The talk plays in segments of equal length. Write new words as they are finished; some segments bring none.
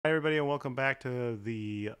Hi everybody and welcome back to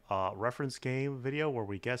the reference game video where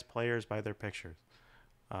we guess players by their pictures.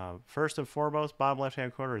 First and foremost, bottom left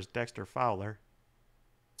hand corner is Dexter Fowler.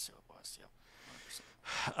 So it was,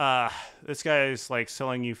 yeah, 100%. Uh, this guy is like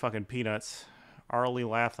selling you fucking peanuts. Arlie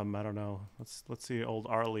Latham, I don't know. Let's see old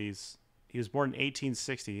Arlie's. He was born in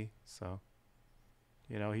 1860, so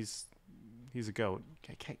he's a goat.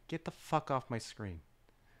 Get the fuck off my screen.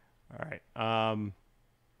 All right.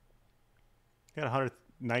 He had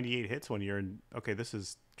 198 hits one year, and okay, this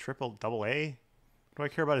is triple double A. What do I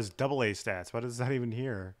care about his double A stats? What is that even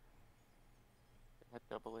here? They had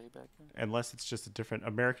double A back then. Unless it's just a different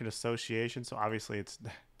American Association, so obviously it's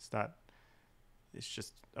not. It's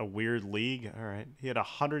just a weird league. All right, he had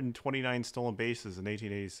 129 stolen bases in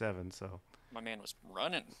 1887. So My man was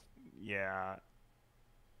running. yeah,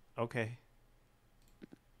 okay.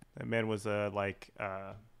 That man was a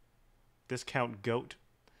discount goat.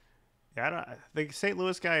 Yeah, I think St.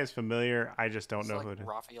 Louis guy is familiar. I just don't It's know like who it is.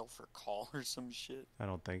 Rafael for call or some shit. I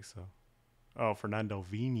don't think so. Oh, Fernando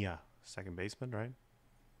Vina, second baseman, right?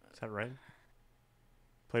 Is that right?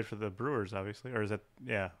 Played for the Brewers, obviously, or is that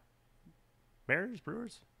yeah? Mariners,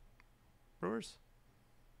 Brewers, Brewers.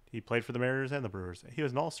 He played for the Mariners and the Brewers. He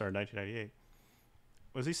was an All Star in 1998.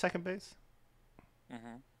 Was he second base?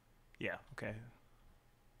 Mm-hmm. Yeah. Okay.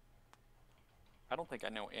 I don't think I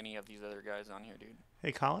know any of these other guys on here, dude.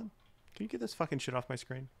 Hey, Colin, can you get this fucking shit off my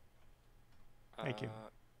screen? Thank you.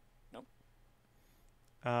 Nope.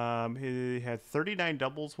 He had 39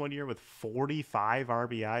 doubles one year with 45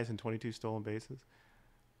 RBIs and 22 stolen bases.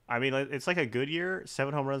 I mean, it's like a good year,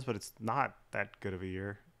 7 home runs, but it's not that good of a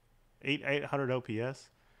year. 800 OPS.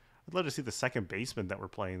 I'd love to see the second baseman that we're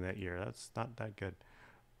playing that year. That's not that good.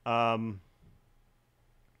 Um,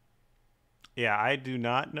 yeah, I do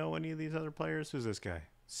not know any of these other players. Who's this guy?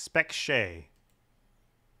 Spec Shea.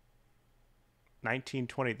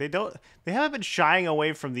 1920. They haven't been shying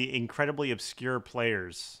away from the incredibly obscure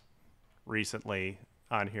players recently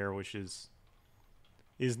on here, which is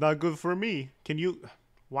not good for me. Can you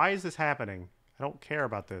Why is this happening? I don't care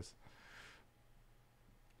about this.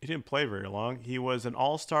 He didn't play very long. He was an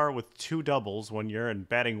all-star with 2 doubles one year and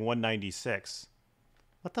batting 196.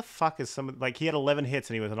 What the fuck is some like he had 11 hits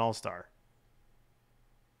and he was an all-star.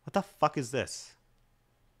 What the fuck is this?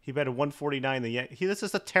 He batted 149 this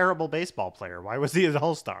is a terrible baseball player. Why was he an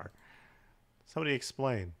all-star? Somebody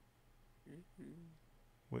explain.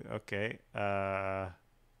 Okay.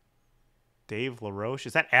 Dave LaRoche.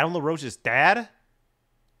 Is that Adam LaRoche's dad?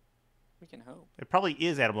 We can hope. It probably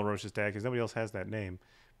is Adam LaRoche's dad because nobody else has that name.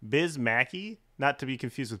 Biz Mackey, not to be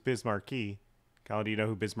confused with Biz Marquee. Colin, do you know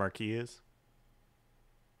who Biz Marquee is?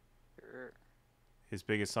 Sure. His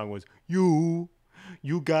biggest song was You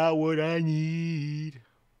Got What I Need.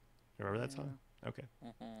 Remember that song? Okay.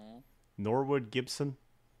 Mm-hmm. Norwood Gibson.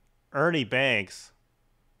 Ernie Banks.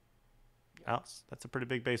 Oh, Yes. that's a pretty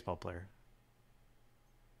big baseball player.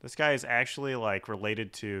 This guy is actually like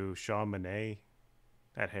related to Sean Monet.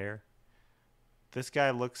 That hair. This guy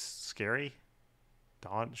looks scary.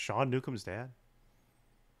 Sean Newcomb's dad.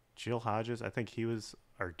 Jill Hodges. I think he was,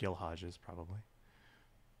 or Gil Hodges probably.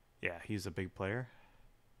 Yeah, he's a big player.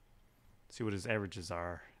 Let's see what his averages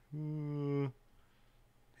are.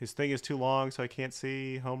 His thing is too long, so I can't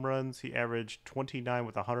see. Home runs, he averaged 29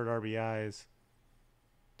 with 100 RBIs,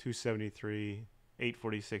 273,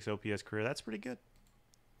 846 OPS career. That's pretty good.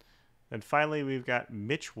 And finally, we've got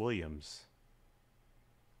Mitch Williams.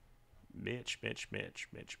 Mitch.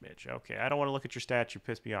 Okay, I don't want to look at your stats. You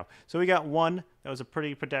pissed me off. So we got one. That was a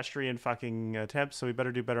pretty pedestrian fucking attempt, so we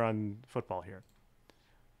better do better on football here.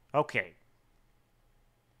 Okay.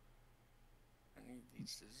 I need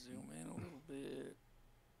these to zoom in a little bit.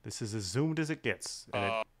 This is as zoomed as it gets.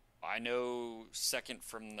 And I know second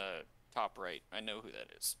from the top right. I know who that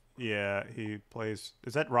is. yeah, he plays.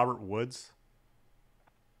 Is that Robert Woods?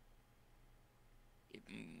 It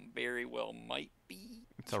very well might be.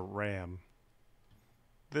 It's a Ram.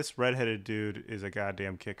 This redheaded dude is a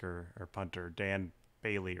goddamn kicker or punter. Dan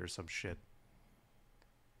Bailey or some shit.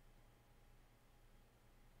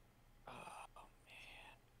 Oh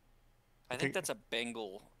man. I think that's a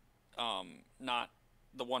Bengal. Not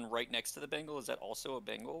the one right next to the Bengal. Is that also a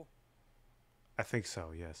Bengal? I think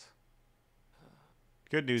so, yes.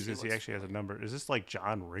 Good news He is he looks actually has a familiar. number. Is this like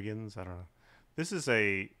John Riggins? I don't know. This is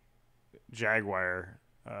a Jaguar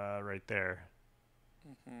right there.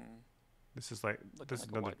 Mm-hmm. This is like Looking this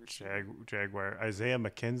is like a another wide receiver. Jaguar. Isaiah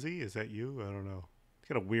McKenzie, is that you? I don't know. He's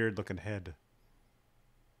got a weird looking head.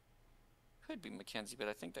 Could be Mackenzie, but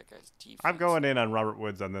I think that guy's I'm defense. going in on Robert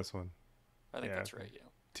Woods on this one. I think Yeah, that's okay. right, yeah.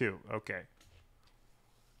 2. Okay.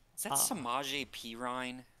 Is that Samaje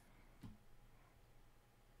Perine?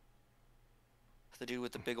 The dude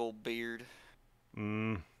with the big old beard.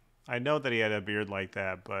 Mm, I know that he had a beard like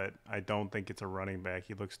that, but I don't think it's a running back.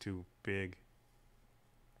 He looks too big.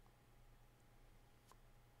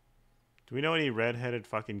 Do we know any redheaded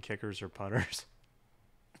fucking kickers or punters?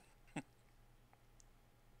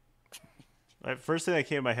 First thing that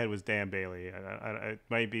came to my head was Dan Bailey. It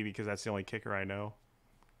might be because that's the only kicker I know.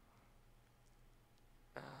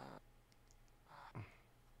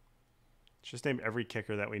 Just name every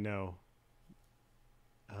kicker that we know.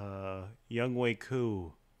 Young Wei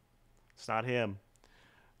Koo. It's not him.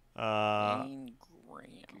 Wayne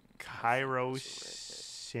Graham. Cairo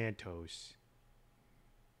Santos.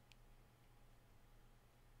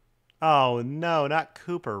 Oh, no, not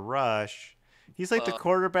Cooper Rush. He's like the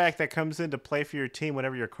quarterback that comes in to play for your team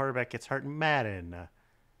whenever your quarterback gets hurt in Madden.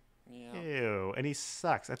 Yeah. Ew, and he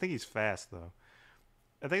sucks. I think he's fast, though.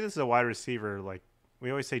 I think this is a wide receiver. Like, we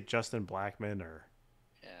always say Justin Blackman or...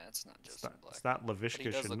 Yeah, it's not Justin Blackman. It's not Laviska But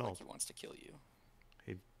he does look Shenault. like he wants to kill you.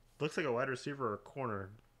 He looks like a wide receiver or a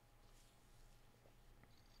corner.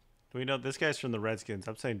 Do we know this guy's from the Redskins?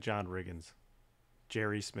 I'm saying John Riggins.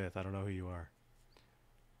 Jerry Smith. I don't know who you are.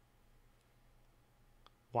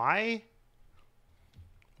 Why?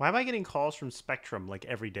 Why am I getting calls from Spectrum like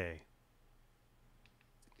every day?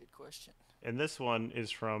 That's a good question. And this one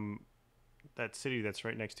is from that city that's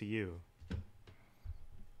right next to you.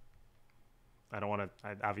 I don't want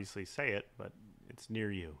to obviously say it, but it's near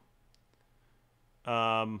you.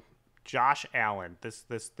 Josh Allen.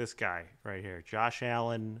 This guy right here. Josh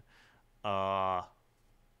Allen.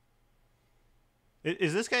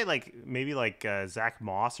 Is this guy like maybe like Zach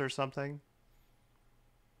Moss or something?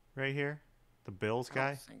 Right here, the Bills guy. I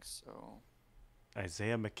don't think so.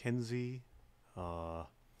 Isaiah McKenzie,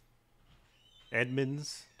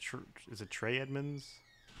 Edmonds. Is it Trey Edmonds?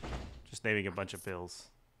 Just naming a bunch of Bills.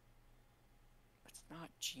 It's not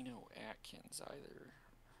Geno Atkins either.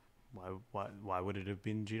 Why would it have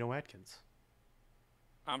been Geno Atkins?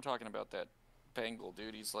 I'm talking about that Bengal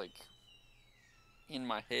dude. He's like in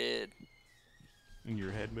my head. In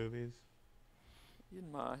your head movies? In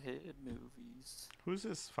my head movies. Who's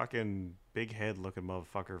this fucking big head looking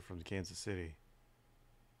motherfucker from Kansas City?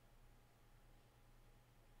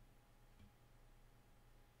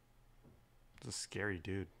 It's a scary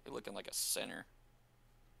dude. You're looking like a center.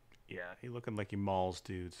 Yeah, he looking like he mauls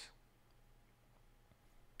dudes.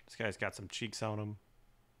 This guy's got some cheeks on him.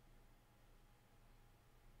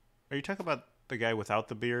 Are you talking about the guy without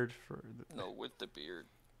the beard? No, with the beard.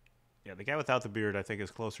 Yeah, the guy without the beard, I think, is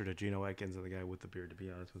closer to Geno Atkins than the guy with the beard, to be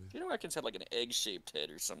honest with you. Geno Atkins had like an egg-shaped head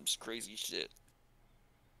or some crazy shit.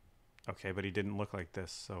 Okay, but he didn't look like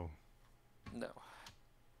this, so... No.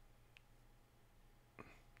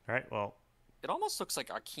 Alright, well... It almost looks like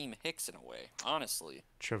Akeem Hicks in a way, honestly.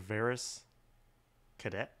 Travaris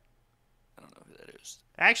Cadet? I don't know who that is.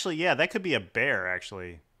 Actually, yeah, that could be a bear,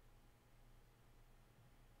 actually.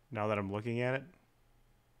 Now that I'm looking at it.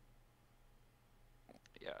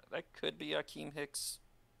 Yeah, that could be Akeem Hicks.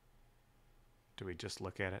 Do we just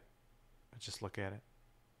look at it? Just look at it?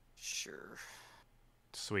 Sure.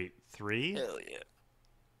 Sweet. 3? Hell yeah.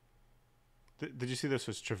 Did you see this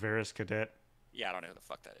was Travaris Cadet? Yeah, I don't know who the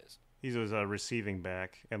fuck that is. He was a receiving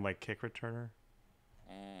back and like kick returner.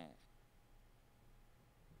 Mm.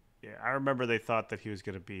 Yeah, I remember they thought that he was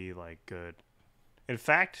going to be like good. In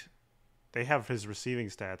fact, they have his receiving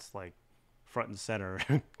stats like front and center.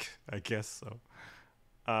 I guess so.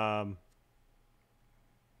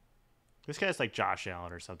 This guy's like Josh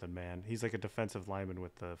Allen or something, man. He's like a defensive lineman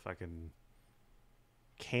with the fucking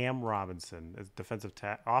Cam Robinson as offensive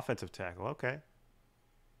tackle. Okay.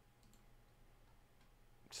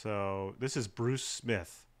 So this is Bruce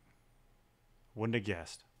Smith. Wouldn't have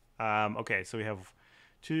guessed. Okay, so we have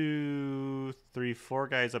 2, 3, 4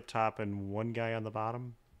 guys up top and 1 guy on the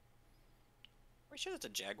bottom. Are you sure that's a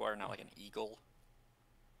jaguar, not like an eagle?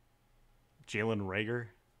 Jalen Rager.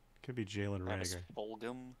 Could be Jalen Travis Rager.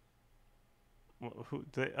 Fulgham.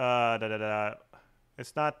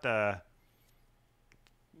 It's not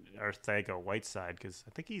Arthego Whiteside because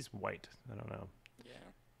I think he's white. I don't know.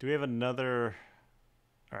 Yeah. Do we have another?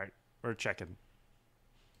 All right, we're checking.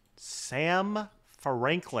 Sam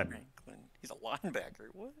Franklin. He's a linebacker.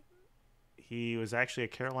 What? He was actually a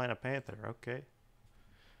Carolina Panther. Okay.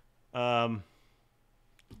 I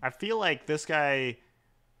feel like this guy,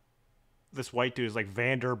 this white dude, is like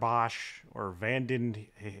Vander Bosch or Vanden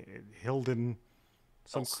Hilden.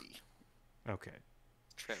 Kelsey. Okay.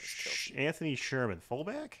 Travis Kelce. Anthony Sherman,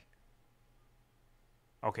 fullback?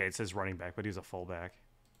 Okay, it says running back, but he's a fullback.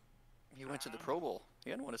 He went to the Pro Bowl. He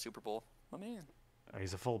hadn't won a Super Bowl. My man.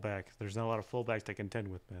 He's a fullback. There's not a lot of fullbacks to contend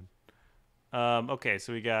with, man. Okay,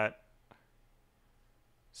 so we got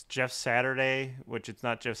It's Jeff Saturday, which it's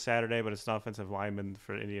not Jeff Saturday, but it's an offensive lineman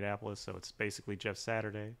for Indianapolis, so it's basically Jeff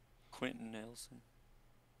Saturday. Quentin Nelson.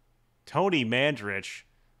 Tony Mandrich,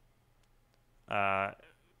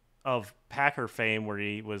 of Packer fame, where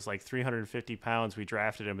he was like 350 pounds. We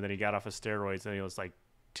drafted him, and then he got off of steroids, and he was like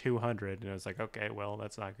 200. And I was like, okay, well,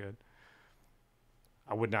 that's not good.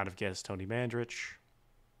 I would not have guessed Tony Mandrich.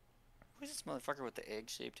 Who's this motherfucker with the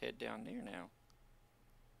egg-shaped head down there now?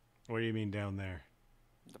 What do you mean down there?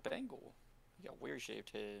 The Bengal. He got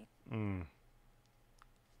weird-shaped head.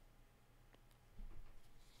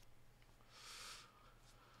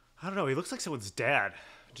 I don't know. He looks like someone's dad,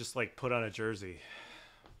 just like put on a jersey.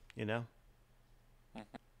 You know?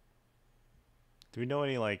 Do we know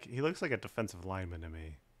any, like, he looks like a defensive lineman to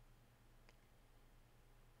me.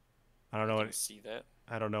 I don't know. I can see that.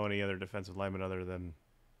 I don't know any other defensive lineman other than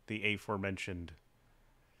the aforementioned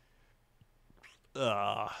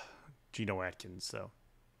Geno Atkins. So,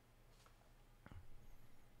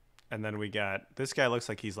 and then we got this guy. Looks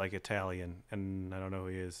like he's like Italian, and I don't know who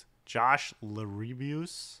he is. Josh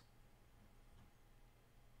Laribius.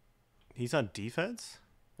 He's on defense.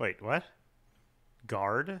 Wait, what?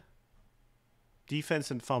 Guard.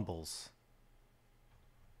 Defense and fumbles.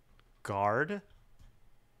 Guard.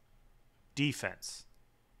 Defense.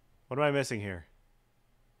 What am I missing here?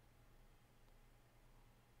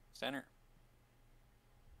 Center.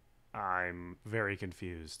 I'm very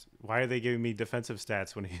confused. Why are they giving me defensive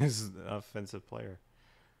stats when he's an offensive player?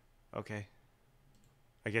 Okay.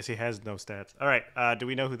 I guess he has no stats. All right. Do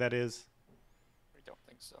we know who that is? I don't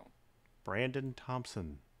think so. Brandon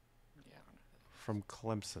Thompson. Yeah, I don't know. From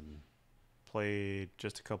Clemson. Played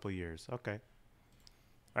just a couple years. Okay.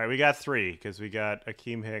 All right, we got 3 because we got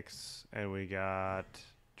Akeem Hicks and we got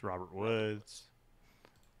Robert Woods.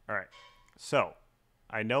 All right. So,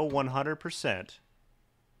 I know 100%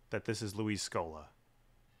 that this is Luis Scola.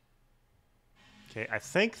 Okay, I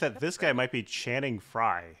think that this guy might be Channing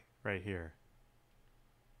Frye right here.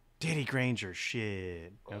 Danny Granger,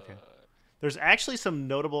 shit. Okay. There's actually some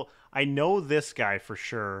notable... I know this guy for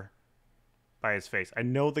sure by his face. I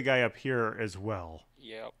know the guy up here as well.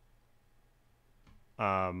 Yep.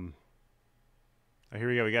 Here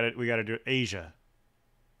we go. We got to do Asia.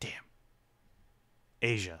 Damn.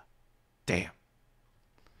 Asia. Damn.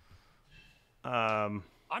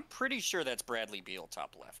 I'm pretty sure that's Bradley Beal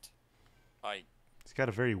top left. He's got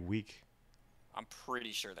a very weak... I'm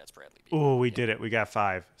pretty sure that's Bradley Beal. Oh, we did it. We got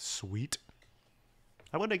 5. Sweet.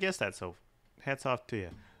 I wouldn't have guessed that, so hats off to you.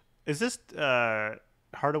 Is this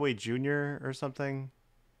Hardaway Jr. or something?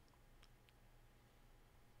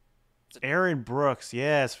 Aaron Brooks,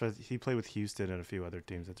 yes. He played with Houston and a few other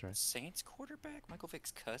teams. That's right. Saints quarterback? Michael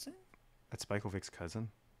Vick's cousin? That's Michael Vick's cousin?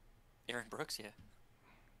 Aaron Brooks, yeah.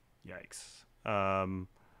 Yikes.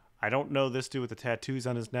 I don't know this dude with the tattoos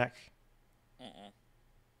on his neck.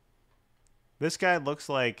 This guy looks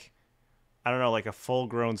like, I don't know, like a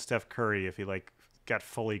full-grown Steph Curry if he like got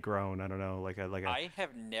fully grown. I don't know, like a. I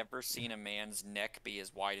have never seen a man's neck be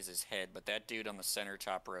as wide as his head, but that dude on the center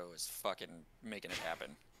top row is fucking making it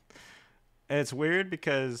happen. And it's weird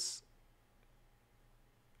because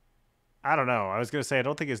I don't know. I was gonna say I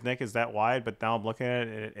don't think his neck is that wide, but now I'm looking at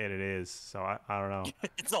it and it is. So I don't know.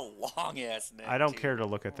 It's a long ass neck. I don't care to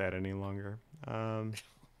look at that any longer. Oh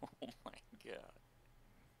my god.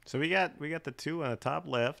 So we got the 2 on the top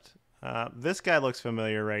left. This guy looks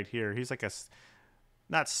familiar right here. He's like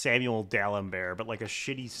not Samuel Dalembert, but like a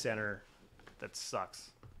shitty center that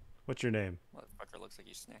sucks. What's your name? Motherfucker looks like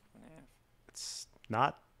you snapped in half. It's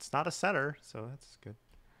not a center, so that's good.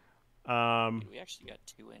 We actually got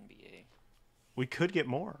 2 NBA. We could get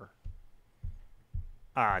more.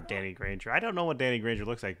 Danny Granger. I don't know what Danny Granger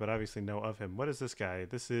looks like, but obviously know of him. What is this guy?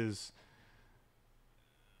 This is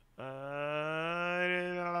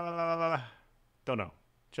don't know.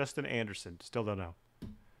 Justin Anderson. Still don't know.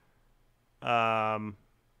 I mean,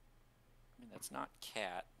 that's not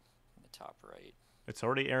Cat in the top right. It's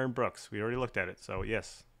already Aaron Brooks. We already looked at it, so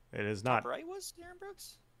yes, it is not. Top right was Aaron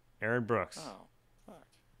Brooks? Aaron Brooks. Oh, fuck.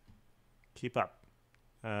 Keep up.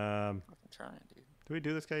 I'm trying, dude. Did we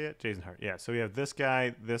do this guy yet? Jason Hart. Yeah, so we have this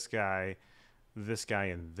guy, this guy, this guy,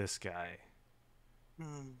 and this guy.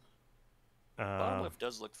 Bottom left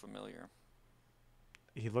does look familiar.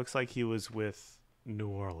 He looks like he was with New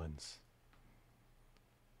Orleans.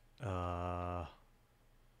 Stephon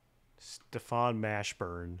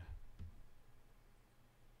Mashburn.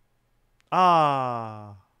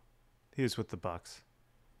 He was with the Bucks.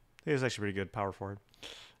 He was actually pretty good power forward.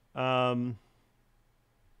 I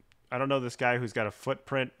don't know this guy who's got a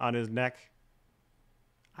footprint on his neck.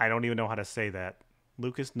 I don't even know how to say that.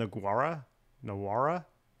 Lucas Nagura?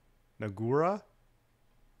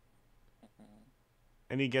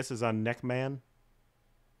 Any guesses on Neck Man?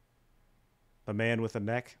 The man with the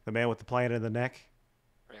neck? The man with the plant in the neck?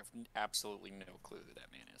 I have absolutely no clue who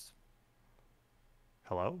that man is.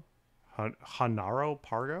 Hello? Hanaro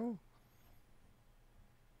Pargo?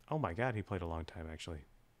 Oh my god, he played a long time, actually.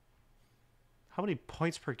 How many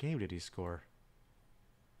points per game did he score?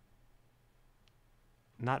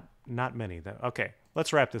 Not many. Okay,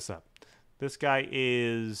 let's wrap this up. This guy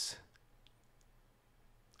is...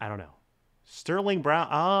 I don't know. Sterling Brown.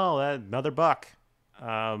 Oh, another Buck.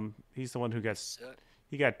 He's the one who got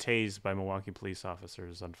tased by Milwaukee police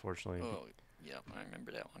officers, unfortunately. Oh, yeah, I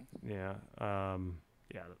remember that one. Yeah.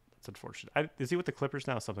 Yeah, that's unfortunate. Is he with the Clippers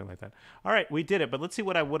now? Something like that. All right, we did it, but let's see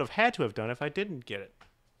what I would have had to have done if I didn't get it.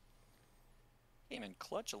 Came in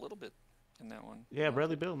clutch a little bit in that one. Yeah,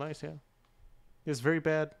 Bradley Beal, nice, yeah. It's very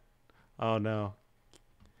bad. Oh, no.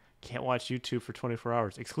 Can't watch YouTube for 24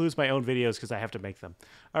 hours. Excludes my own videos because I have to make them.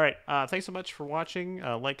 All right. Thanks so much for watching.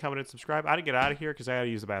 Like, comment, and subscribe. I got to get out of here because I got to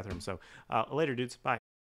use the bathroom. So later, dudes. Bye.